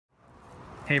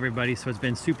Hey everybody, so it's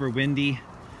been super windy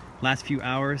last few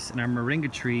hours, and our moringa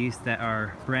trees that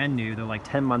are brand new, they're like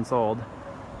 10 months old.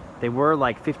 They were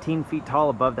like 15 feet tall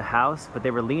above the house, but they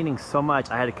were leaning so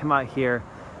much I had to come out here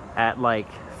at like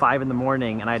 5 in the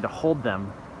morning and I had to hold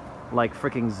them like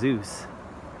freaking Zeus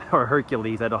or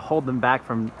Hercules. I had to hold them back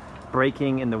from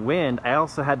breaking in the wind. I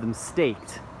also had them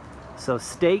staked. So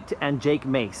staked and Jake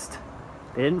maced.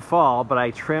 They didn't fall, but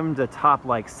I trimmed the top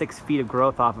like 6 feet of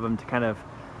growth off of them to kind of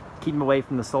keep them away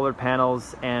from the solar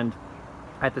panels and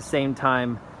at the same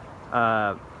time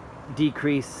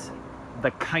decrease the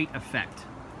kite effect.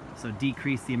 So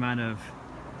decrease the amount of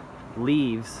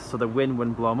leaves so the wind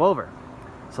wouldn't blow them over.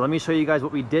 So let me show you guys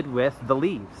what we did with the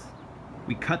leaves.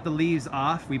 We cut the leaves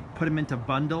off, we put them into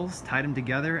bundles, tied them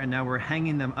together, and now we're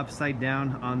hanging them upside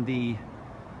down on the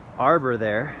arbor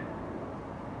there.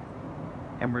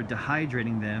 And we're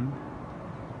dehydrating them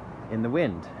in the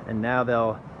wind. And now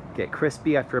they'll get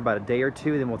crispy after about a day or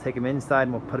two. Then we'll take them inside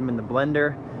and we'll put them in the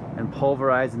blender and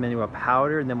pulverize them into a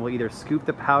powder. And then we'll either scoop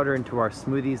the powder into our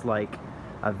smoothies like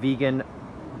a vegan,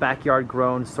 backyard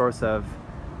grown source of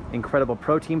incredible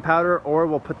protein powder, or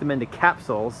we'll put them into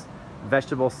capsules,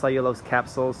 vegetable cellulose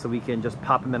capsules, so we can just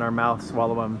pop them in our mouth,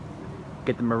 swallow them,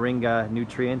 get the moringa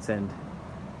nutrients, and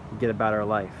get about our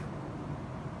life.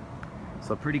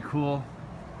 So pretty cool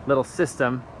little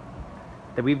system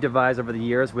that we've devised over the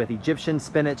years with Egyptian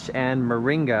spinach and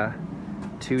moringa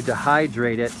to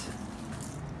dehydrate it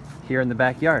here in the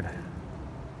backyard. All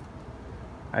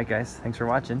right guys, thanks for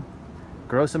watching.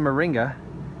 Grow some moringa,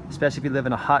 especially if you live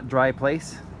in a hot, dry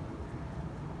place.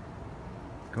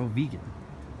 Go vegan.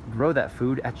 Grow that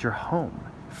food at your home.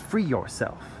 Free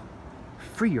yourself.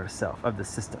 Free yourself of the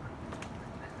system.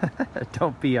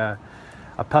 Don't be a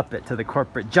puppet to the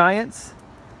corporate giants.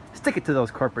 Stick it to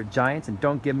those corporate giants and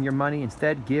don't give them your money.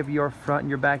 Instead, give your front and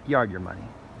your backyard your money.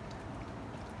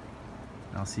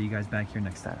 I'll see you guys back here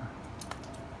next time.